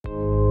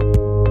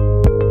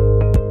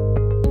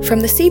From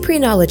the CPRE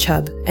Knowledge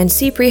Hub and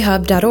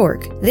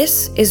cprehub.org,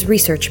 this is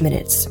Research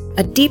Minutes,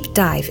 a deep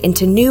dive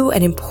into new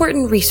and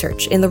important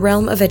research in the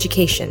realm of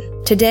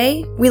education.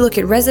 Today, we look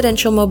at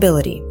residential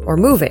mobility, or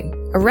moving,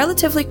 a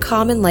relatively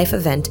common life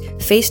event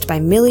faced by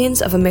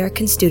millions of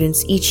American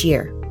students each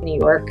year. In New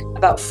York,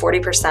 about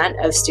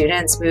 40% of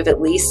students move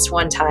at least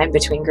one time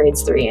between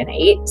grades 3 and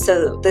 8.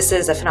 So this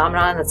is a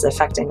phenomenon that's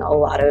affecting a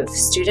lot of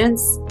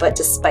students. But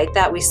despite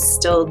that, we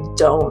still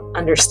don't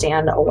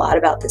understand a lot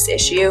about this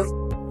issue.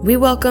 We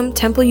welcome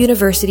Temple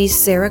University's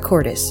Sarah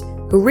Cordes,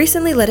 who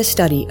recently led a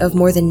study of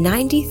more than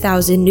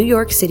 90,000 New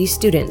York City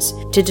students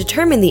to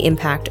determine the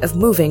impact of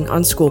moving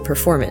on school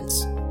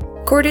performance.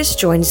 Cordes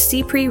joins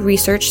CPRE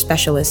research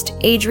specialist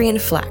Adrienne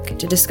Flack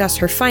to discuss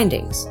her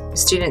findings.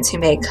 Students who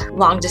make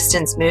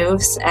long-distance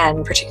moves,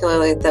 and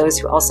particularly those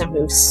who also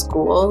move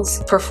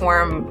schools,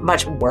 perform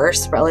much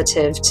worse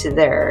relative to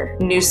their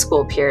new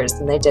school peers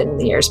than they did in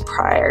the years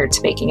prior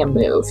to making a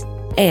move.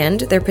 And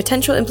their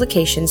potential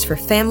implications for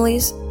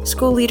families,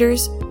 school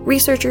leaders,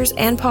 researchers,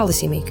 and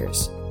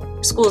policymakers.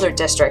 Schools or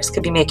districts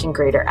could be making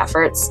greater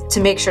efforts to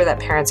make sure that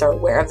parents are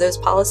aware of those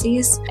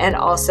policies, and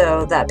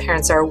also that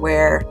parents are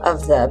aware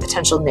of the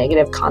potential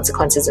negative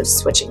consequences of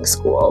switching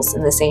schools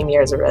in the same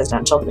year as a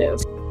residential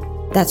move.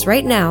 That's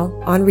right now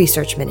on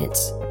Research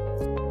Minutes.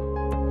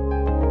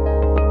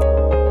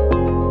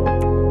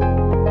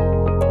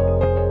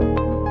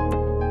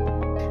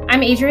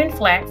 I'm Adrienne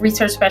Flack,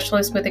 research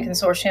specialist with the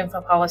Consortium for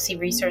Policy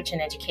Research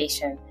and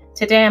Education.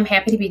 Today, I'm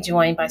happy to be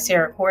joined by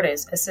Sarah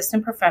Cordes,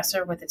 assistant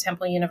professor with the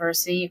Temple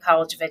University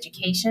College of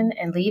Education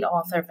and lead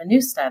author of a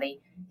new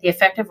study, The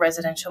Effect of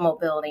Residential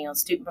Mobility on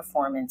Student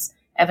Performance,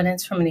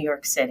 Evidence from New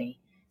York City.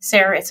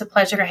 Sarah, it's a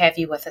pleasure to have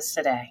you with us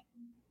today.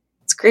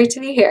 It's great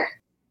to be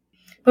here.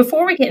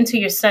 Before we get into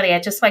your study,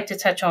 I'd just like to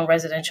touch on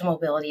residential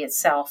mobility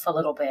itself a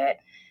little bit.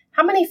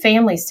 How many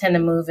families tend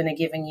to move in a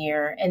given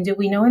year, and do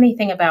we know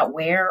anything about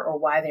where or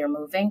why they're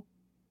moving?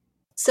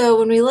 So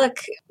when we look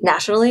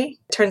nationally,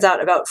 it turns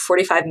out about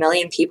 45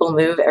 million people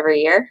move every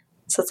year.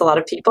 So that's a lot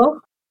of people.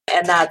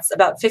 And that's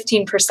about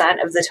 15%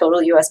 of the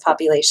total U.S.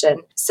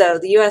 population. So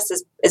the U.S.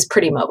 is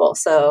pretty mobile.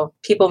 So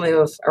people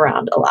move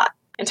around a lot.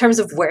 In terms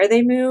of where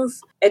they move,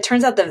 it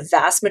turns out the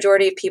vast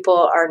majority of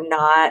people are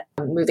not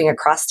moving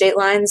across state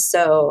lines.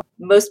 So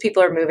most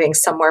people are moving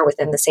somewhere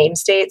within the same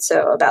state.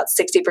 So about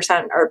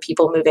 60% are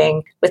people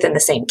moving within the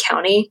same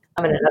county.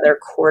 And another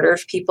quarter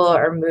of people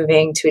are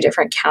moving to a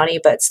different county,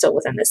 but still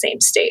within the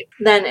same state.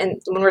 Then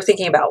when we're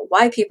thinking about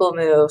why people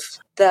move,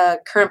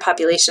 the current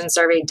population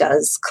survey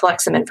does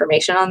collect some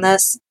information on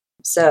this.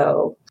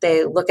 So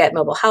they look at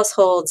mobile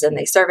households and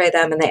they survey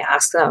them and they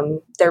ask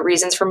them their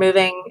reasons for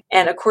moving.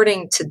 And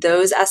according to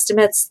those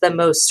estimates, the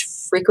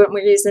most frequent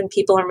reason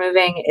people are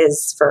moving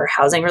is for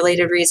housing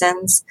related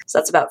reasons. So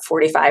that's about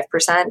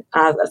 45%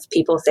 of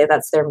people say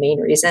that's their main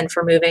reason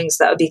for moving.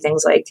 So that would be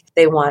things like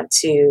they want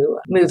to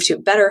move to a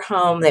better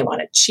home, they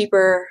want a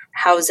cheaper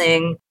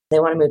housing, they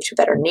want to move to a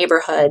better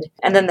neighborhood.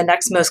 And then the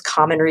next most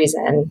common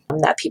reason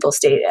that people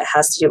state it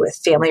has to do with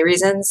family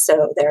reasons.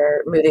 So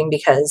they're moving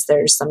because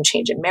there's some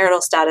change in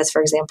marital status,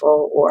 for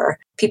example, or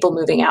people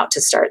moving out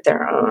to start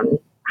their own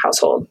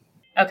household.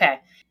 Okay.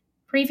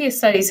 Previous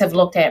studies have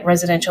looked at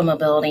residential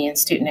mobility and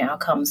student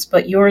outcomes,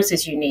 but yours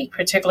is unique,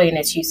 particularly in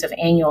its use of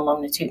annual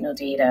longitudinal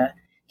data.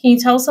 Can you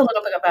tell us a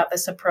little bit about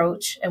this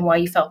approach and why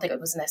you felt that it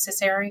was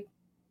necessary?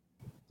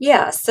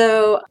 Yeah,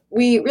 so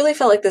we really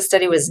felt like this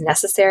study was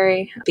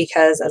necessary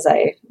because, as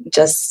I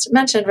just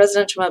mentioned,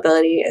 residential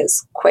mobility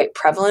is quite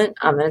prevalent,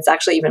 and it's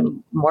actually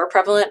even more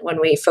prevalent when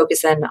we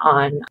focus in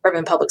on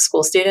urban public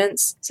school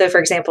students. So, for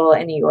example,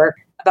 in New York,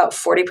 about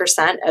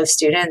 40% of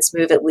students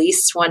move at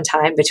least one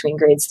time between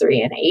grades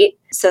 3 and 8.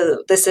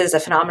 So this is a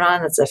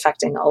phenomenon that's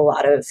affecting a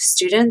lot of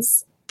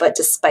students. But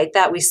despite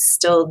that, we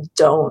still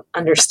don't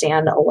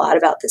understand a lot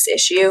about this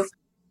issue.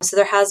 So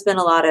there has been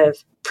a lot of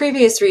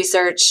previous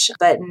research,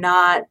 but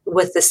not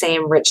with the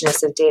same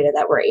richness of data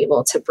that we're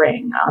able to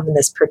bring in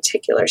this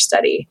particular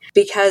study.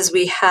 Because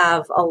we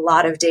have a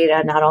lot of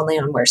data not only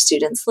on where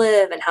students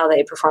live and how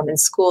they perform in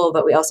school,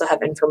 but we also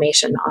have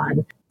information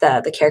on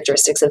the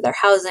characteristics of their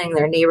housing,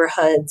 their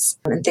neighborhoods,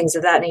 and things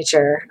of that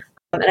nature.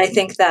 And I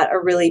think that a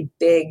really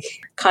big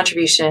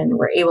contribution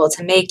we're able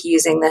to make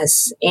using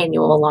this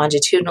annual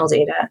longitudinal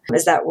data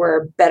is that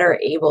we're better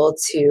able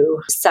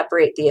to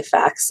separate the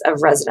effects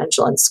of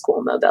residential and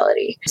school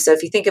mobility. So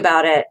if you think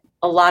about it,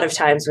 a lot of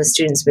times when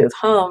students move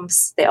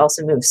homes, they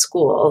also move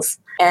schools.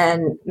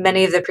 And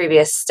many of the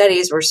previous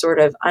studies were sort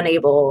of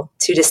unable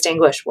to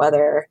distinguish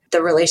whether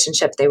the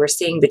relationship they were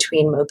seeing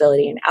between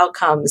mobility and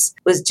outcomes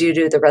was due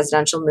to the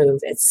residential move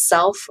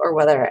itself or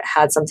whether it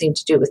had something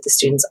to do with the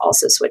students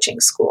also switching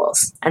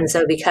schools. And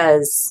so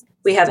because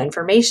we have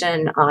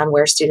information on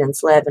where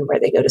students live and where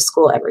they go to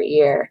school every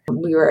year,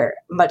 we were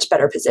much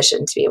better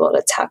positioned to be able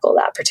to tackle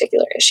that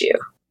particular issue.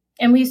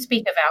 And we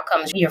speak of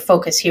outcomes. Your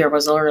focus here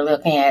was really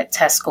looking at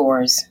test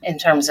scores in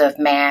terms of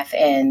math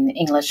and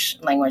English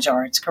language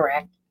arts,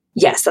 correct?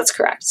 Yes, that's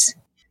correct.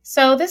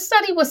 So this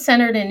study was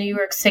centered in New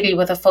York City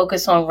with a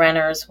focus on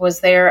renters. Was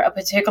there a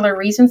particular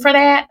reason for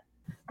that?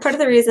 Part of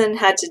the reason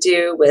had to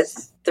do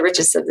with the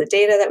richness of the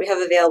data that we have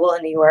available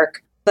in New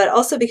York, but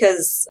also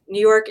because New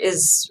York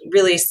is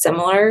really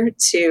similar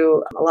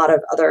to a lot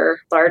of other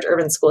large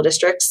urban school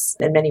districts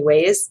in many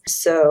ways.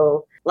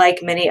 So like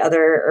many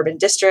other urban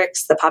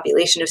districts, the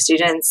population of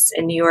students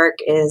in New York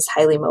is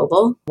highly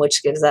mobile,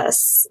 which gives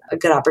us a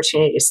good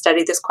opportunity to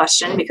study this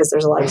question because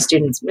there's a lot of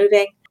students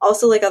moving.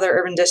 Also, like other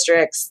urban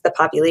districts, the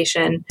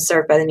population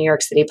served by the New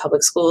York City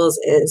public schools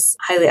is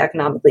highly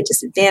economically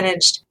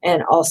disadvantaged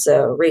and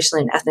also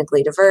racially and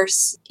ethnically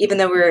diverse. Even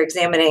though we were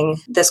examining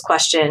this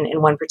question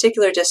in one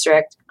particular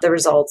district, the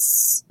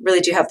results really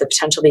do have the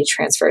potential to be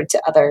transferred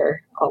to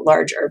other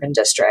large urban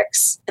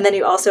districts. And then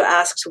you also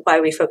asked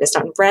why we focused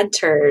on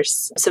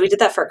renters. So we did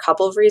that for a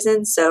couple of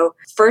reasons. So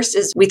first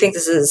is we think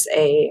this is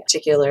a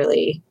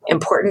particularly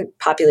important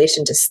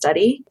population to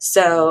study.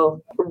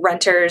 So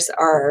renters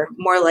are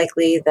more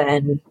likely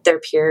than their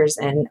peers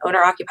in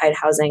owner-occupied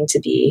housing to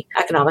be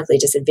economically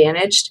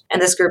disadvantaged.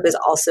 And this group is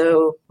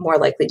also more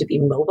likely to be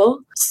mobile.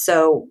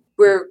 So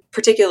we're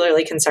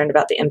particularly concerned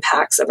about the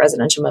impacts of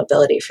residential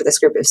mobility for this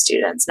group of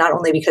students, not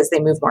only because they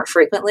move more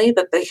frequently,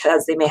 but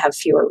because they may have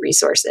fewer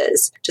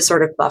resources to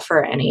sort of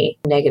buffer any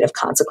negative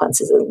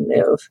consequences of the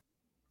move.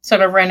 So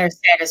the renter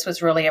status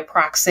was really a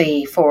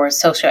proxy for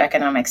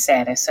socioeconomic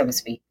status, so to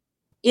speak.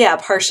 Yeah,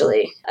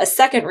 partially. A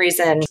second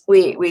reason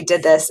we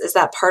did this is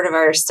that part of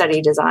our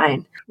study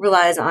design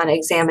relies on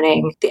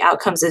examining the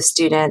outcomes of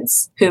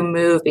students who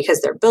move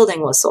because their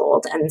building was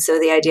sold. And so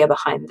the idea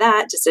behind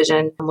that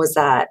decision was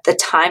that the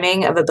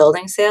timing of a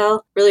building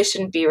sale really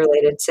shouldn't be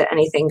related to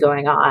anything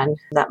going on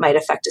that might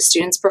affect a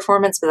student's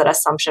performance, but that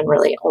assumption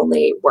really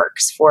only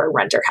works for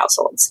renter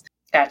households.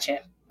 Gotcha.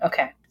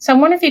 Okay. So I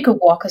wonder if you could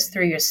walk us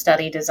through your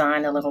study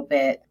design a little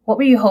bit. What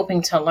were you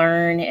hoping to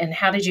learn and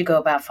how did you go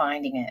about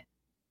finding it?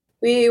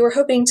 We were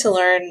hoping to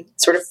learn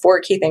sort of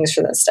 4 key things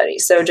from this study.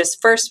 So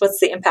just first, what's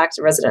the impact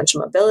of residential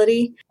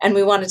mobility? And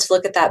we wanted to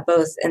look at that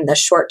both in the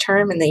short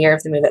term, in the year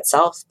of the move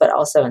itself, but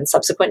also in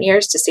subsequent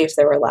years to see if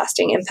there were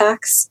lasting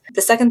impacts.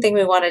 The second thing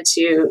we wanted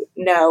to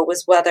know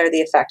was whether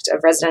the effect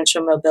of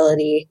residential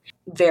mobility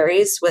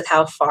varies with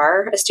how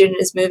far a student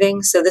is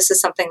moving. So this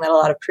is something that a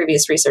lot of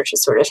previous research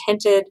has sort of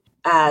hinted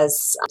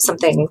as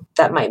something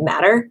that might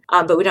matter,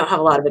 but we don't have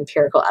a lot of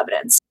empirical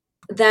evidence.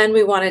 Then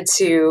we wanted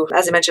to,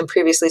 as I mentioned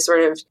previously,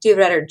 sort of do a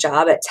better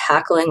job at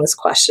tackling this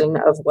question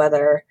of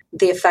whether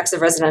the effects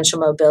of residential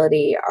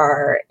mobility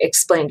are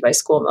explained by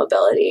school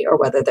mobility or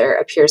whether there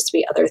appears to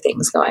be other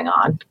things going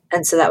on.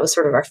 And so that was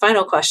sort of our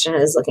final question,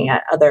 is looking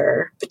at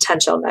other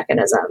potential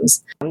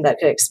mechanisms that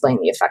could explain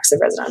the effects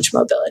of residential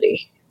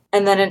mobility.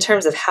 And then in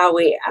terms of how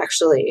we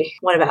actually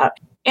went about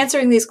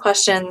answering these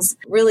questions,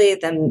 really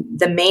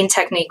the main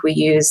technique we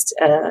used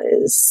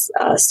is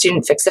a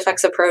student fixed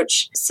effects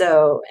approach.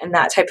 So in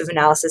that type of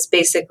analysis,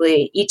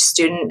 basically each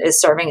student is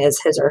serving as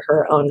his or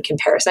her own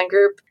comparison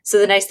group. So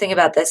the nice thing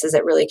about this is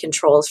it really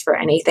controls for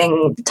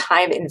anything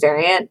time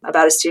invariant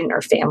about a student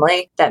or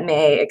family that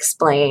may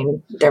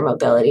explain their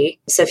mobility.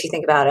 So if you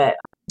think about it,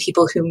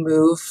 people who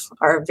move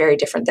are very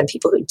different than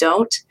people who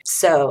don't.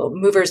 So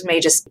movers may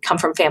just come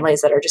from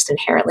families that are just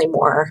inherently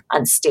more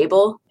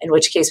unstable, in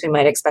which case we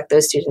might expect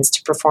those students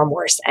to perform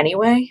worse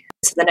anyway.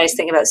 So the nice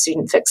thing about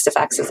student fixed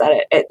effects is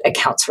that it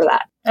accounts for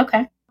that.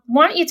 Okay.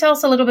 Why don't you tell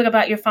us a little bit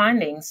about your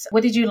findings?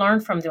 What did you learn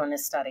from doing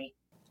this study?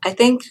 I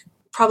think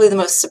probably the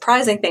most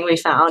surprising thing we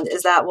found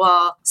is that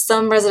while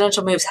some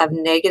residential moves have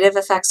negative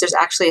effects, there's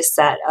actually a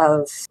set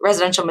of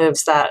residential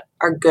moves that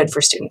are good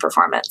for student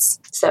performance.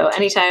 So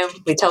anytime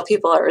we tell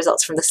people our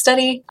results from the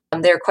study,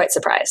 they're quite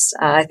surprised.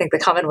 I think the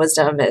common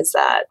wisdom is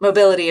that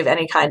mobility of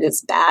any kind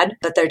is bad,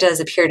 but there does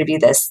appear to be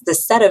this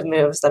set of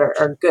moves that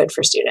are good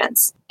for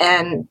students.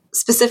 And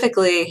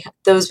specifically,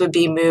 those would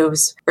be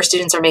moves where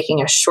students are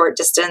making a short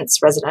distance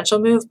residential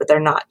move, but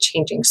they're not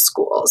changing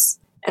schools.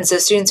 And so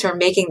students who are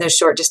making those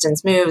short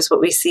distance moves,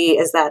 what we see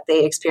is that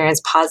they experience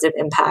positive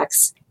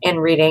impacts in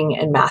reading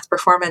and math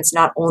performance,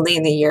 not only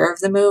in the year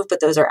of the move,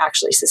 but those are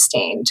actually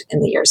sustained in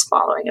the years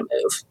following a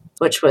move,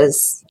 which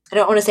was, I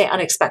don't want to say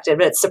unexpected,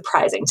 but it's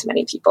surprising to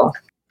many people.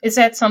 Is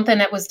that something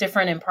that was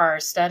different in prior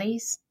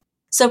studies?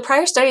 So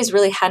prior studies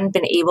really hadn't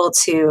been able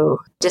to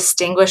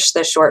distinguish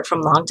the short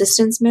from long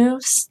distance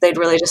moves. They'd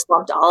really just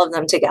lumped all of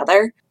them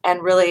together.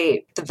 And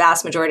really, the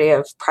vast majority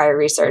of prior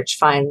research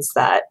finds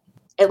that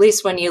at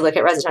least when you look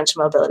at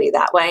residential mobility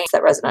that way,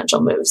 that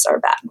residential moves are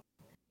bad.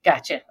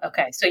 Gotcha.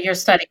 Okay. So your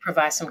study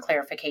provides some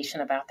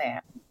clarification about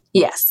that.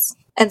 Yes.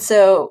 And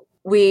so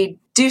we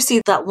do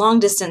see that long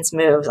distance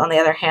moves, on the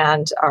other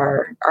hand,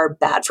 are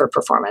bad for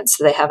performance.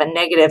 So they have a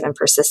negative and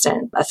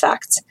persistent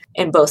effect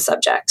in both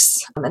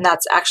subjects. And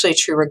that's actually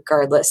true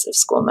regardless of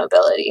school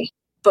mobility.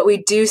 But we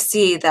do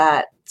see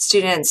that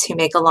students who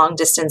make a long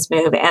distance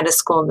move and a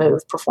school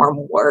move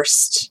perform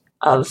worst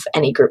of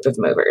any group of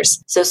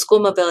movers. So school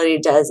mobility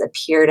does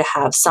appear to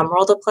have some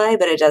role to play,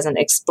 but it doesn't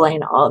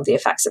explain all of the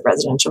effects of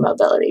residential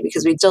mobility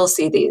because we still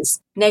see these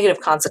negative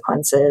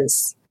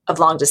consequences of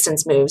long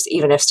distance moves,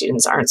 even if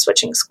students aren't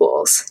switching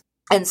schools.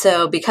 And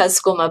so because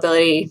school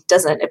mobility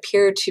doesn't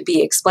appear to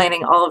be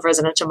explaining all of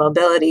residential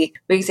mobility,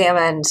 we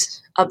examined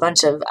a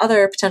bunch of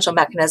other potential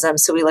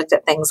mechanisms. So we looked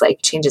at things like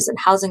changes in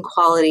housing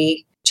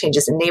quality,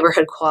 changes in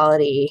neighborhood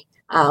quality.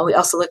 We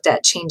also looked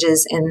at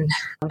changes in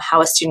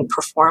how a student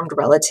performed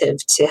relative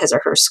to his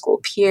or her school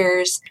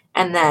peers.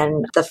 And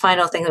then the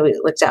final thing that we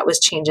looked at was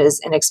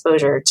changes in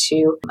exposure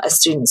to a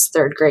student's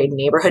third grade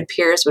neighborhood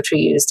peers, which we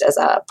used as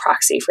a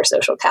proxy for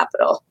social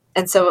capital.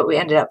 And so what we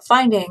ended up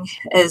finding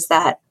is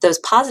that those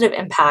positive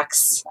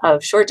impacts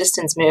of short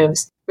distance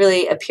moves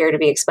really appear to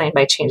be explained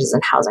by changes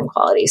in housing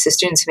quality. So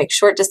students who make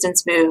short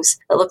distance moves,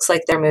 it looks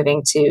like they're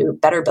moving to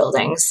better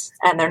buildings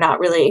and they're not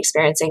really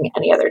experiencing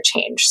any other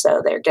change.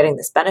 So they're getting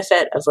this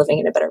benefit of living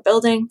in a better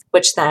building,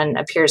 which then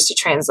appears to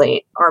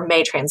translate or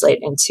may translate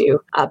into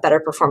better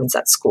performance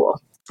at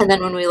school. And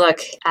then when we look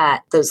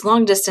at those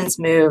long distance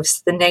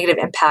moves, the negative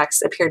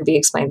impacts appear to be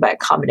explained by a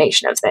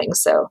combination of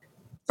things. So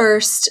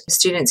first,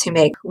 students who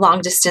make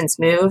long distance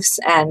moves,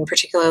 and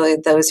particularly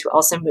those who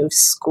also move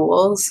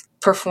schools,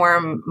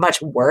 perform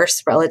much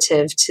worse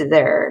relative to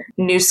their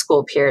new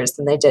school peers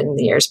than they did in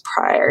the years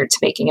prior to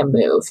making a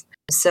move.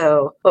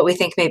 So what we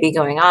think may be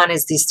going on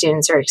is these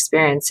students are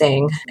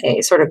experiencing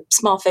a sort of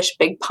small fish,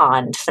 big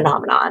pond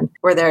phenomenon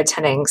where they're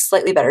attending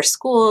slightly better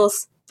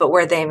schools, but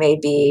where they may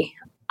be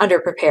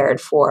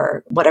underprepared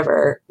for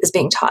whatever is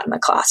being taught in the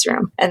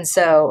classroom. And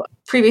so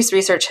previous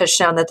research has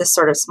shown that this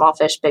sort of small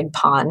fish, big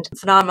pond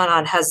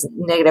phenomenon has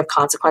negative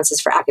consequences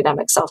for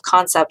academic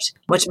self-concept,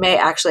 which may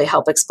actually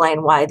help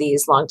explain why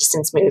these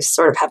long-distance moves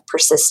sort of have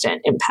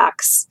persistent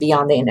impacts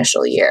beyond the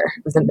initial year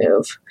of the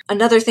move.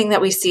 Another thing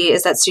that we see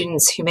is that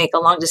students who make a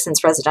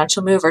long-distance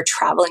residential move are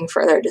traveling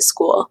further to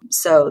school.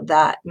 So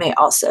that may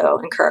also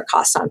incur a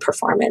cost on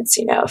performance.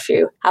 You know, if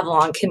you have a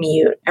long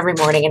commute every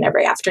morning and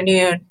every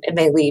afternoon, it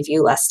may leave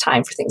you less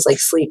time for things like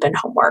sleep and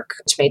homework,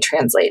 which may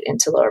translate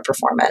into lower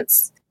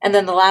performance. And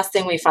then the last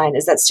thing we find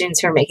is that students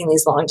who are making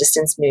these long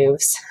distance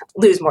moves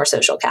lose more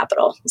social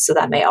capital. So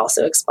that may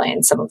also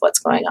explain some of what's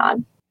going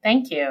on.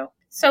 Thank you.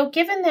 So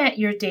given that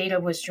your data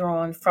was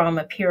drawn from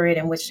a period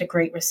in which the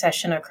Great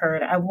Recession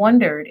occurred, I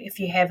wondered if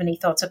you have any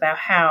thoughts about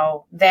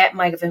how that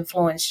might have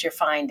influenced your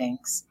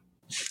findings.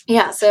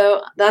 Yeah,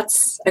 so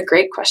that's a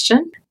great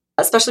question,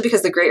 especially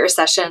because the Great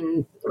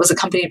Recession was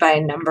accompanied by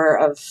a number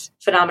of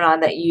phenomena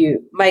that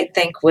you might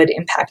think would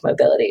impact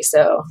mobility.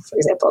 So, for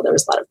example, there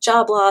was a lot of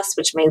job loss,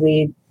 which may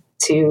lead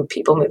to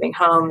people moving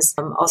homes,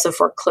 also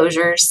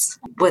foreclosures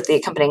with the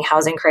accompanying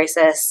housing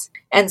crisis.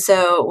 And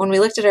so when we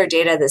looked at our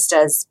data, this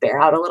does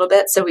bear out a little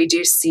bit. So we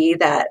do see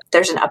that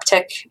there's an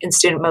uptick in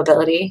student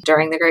mobility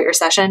during the Great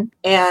Recession.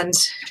 And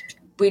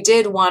we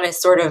did want to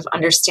sort of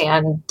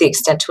understand the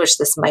extent to which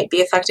this might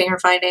be affecting our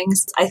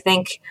findings. I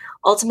think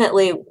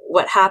ultimately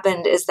what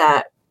happened is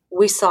that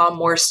we saw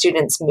more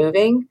students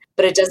moving,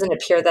 but it doesn't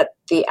appear that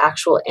the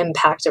actual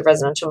impact of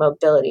residential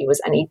mobility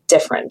was any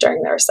different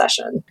during the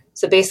recession.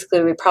 So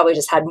basically, we probably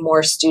just had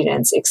more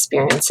students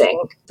experiencing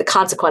the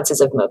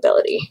consequences of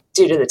mobility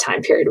due to the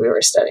time period we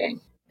were studying.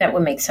 That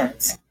would make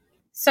sense.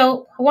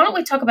 So why don't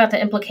we talk about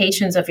the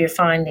implications of your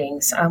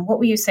findings? What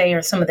would you say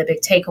are some of the big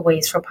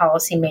takeaways for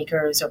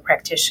policymakers or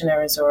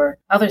practitioners or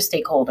other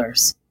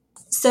stakeholders?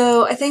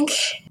 So I think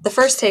the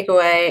first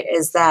takeaway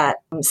is that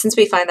since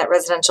we find that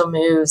residential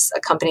moves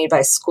accompanied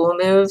by school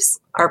moves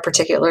are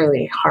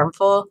particularly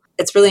harmful,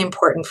 it's really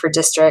important for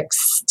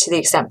districts, to the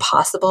extent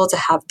possible, to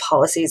have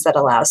policies that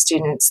allow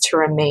students to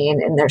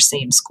remain in their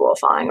same school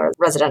following a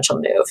residential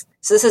move.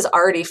 So this is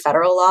already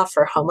federal law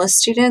for homeless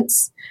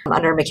students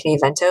under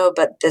McKinney-Vento,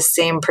 but the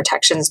same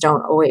protections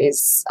don't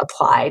always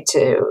apply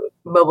to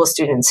mobile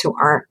students who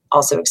aren't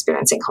also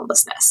experiencing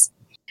homelessness.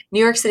 New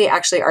York City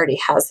actually already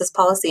has this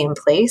policy in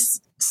place.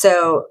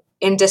 So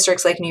in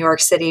districts like New York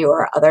City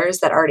or others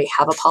that already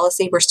have a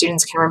policy where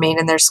students can remain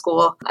in their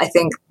school, I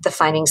think the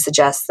findings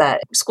suggest that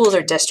schools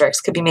or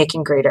districts could be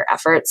making greater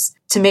efforts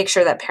to make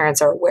sure that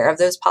parents are aware of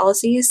those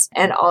policies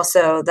and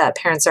also that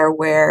parents are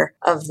aware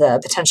of the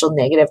potential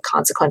negative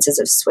consequences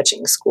of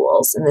switching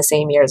schools in the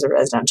same year as a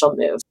residential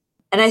move.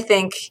 And I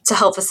think to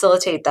help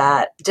facilitate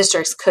that,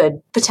 districts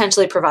could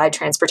potentially provide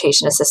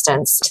transportation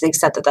assistance to the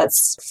extent that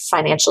that's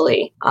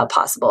financially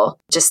possible,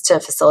 just to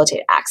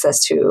facilitate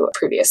access to a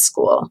previous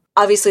school.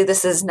 Obviously,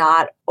 this is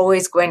not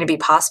always going to be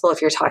possible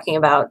if you're talking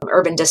about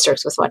urban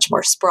districts with much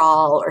more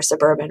sprawl or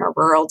suburban or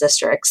rural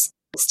districts.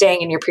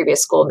 Staying in your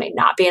previous school may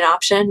not be an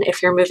option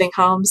if you're moving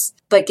homes.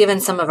 But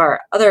given some of our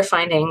other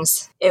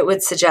findings, it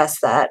would suggest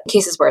that in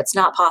cases where it's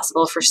not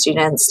possible for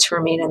students to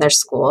remain in their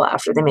school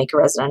after they make a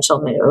residential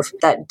move,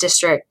 that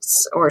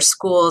districts or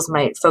schools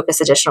might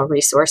focus additional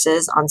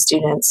resources on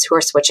students who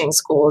are switching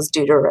schools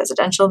due to a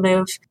residential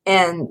move.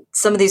 And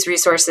some of these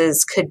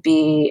resources could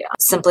be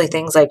simply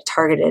things like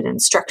targeted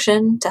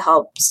instruction to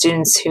help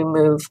students who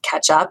move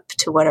catch up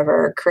to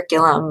whatever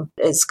curriculum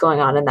is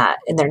going on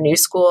in their new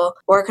school.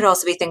 Or it could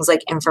also be things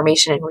like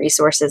information and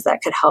resources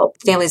that could help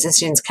families and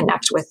students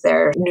connect with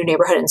their new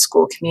neighborhood and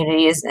school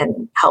communities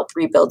and help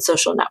rebuild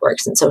social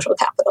networks and social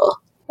capital.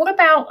 What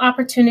about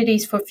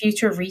opportunities for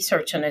future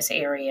research in this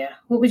area?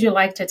 What would you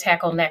like to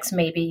tackle next,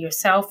 maybe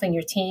yourself and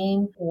your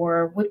team?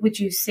 Or what would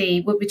you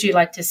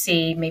like to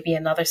see maybe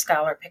another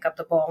scholar pick up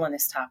the ball on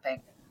this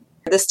topic?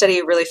 This study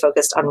really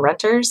focused on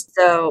renters.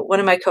 So one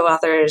of my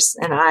co-authors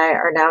and I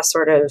are now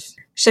sort of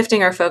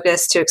shifting our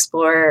focus to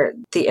explore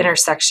the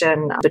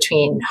intersection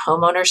between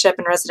home ownership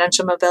and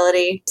residential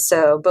mobility.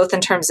 So both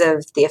in terms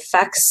of the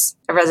effects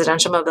of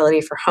residential mobility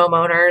for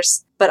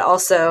homeowners, but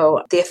also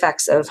the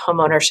effects of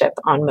home ownership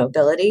on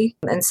mobility.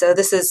 And so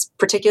this is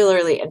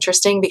particularly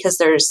interesting because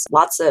there's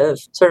lots of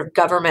sort of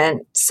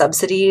government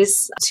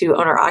subsidies to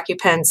owner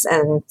occupants,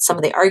 and some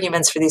of the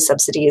arguments for these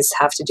subsidies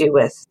have to do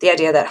with the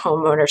idea that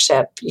home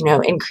ownership,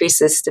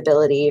 increases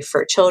stability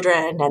for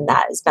children, and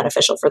that is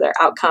beneficial for their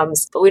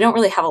outcomes. But we don't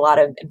really have a lot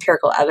of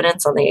empirical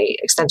evidence on the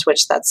extent to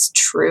which that's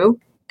true.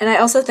 And I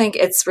also think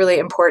it's really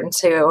important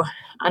to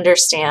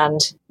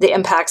understand the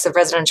impacts of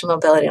residential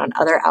mobility on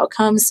other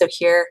outcomes. So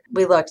here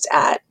we looked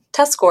at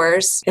test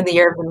scores in the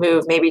year of the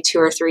move, maybe 2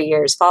 or 3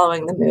 years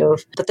following the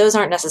move, but those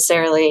aren't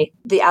necessarily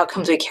the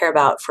outcomes we care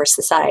about for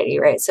society,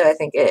 right? So I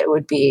think it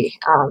would be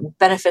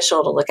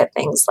beneficial to look at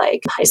things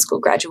like high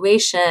school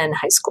graduation,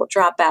 high school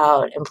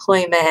dropout,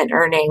 employment,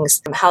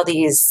 earnings, how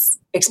these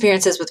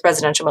experiences with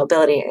residential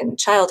mobility in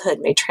childhood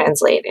may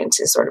translate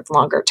into sort of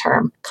longer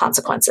term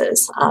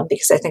consequences,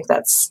 because I think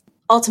that's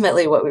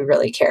ultimately what we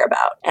really care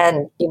about.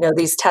 And,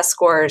 these test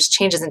scores,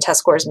 changes in test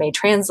scores may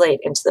translate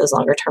into those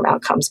longer term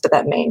outcomes, but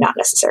that may not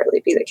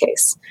necessarily be the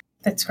case.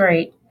 That's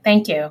great.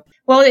 Thank you.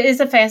 Well, it is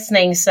a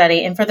fascinating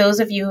study. And for those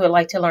of you who would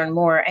like to learn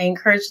more, I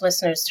encourage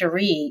listeners to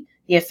read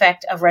The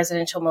Effect of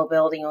Residential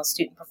Mobility on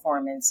Student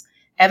Performance,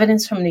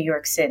 Evidence from New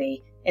York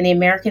City, in the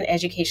American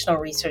Educational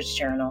Research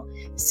Journal.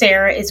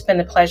 Sarah, it's been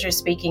a pleasure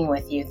speaking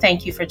with you.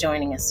 Thank you for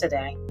joining us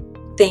today.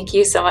 Thank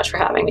you so much for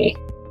having me.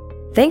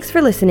 Thanks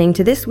for listening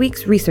to this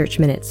week's Research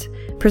Minutes,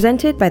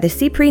 presented by the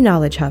CPRE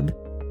Knowledge Hub.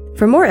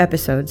 For more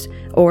episodes,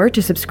 or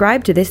to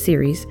subscribe to this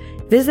series,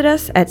 visit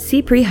us at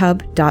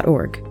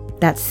cprehub.org.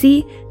 That's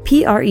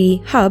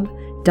cprehub.org.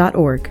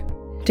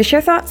 To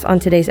share thoughts on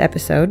today's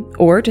episode,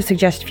 or to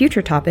suggest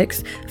future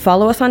topics,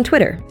 follow us on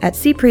Twitter at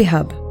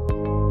CPREHub.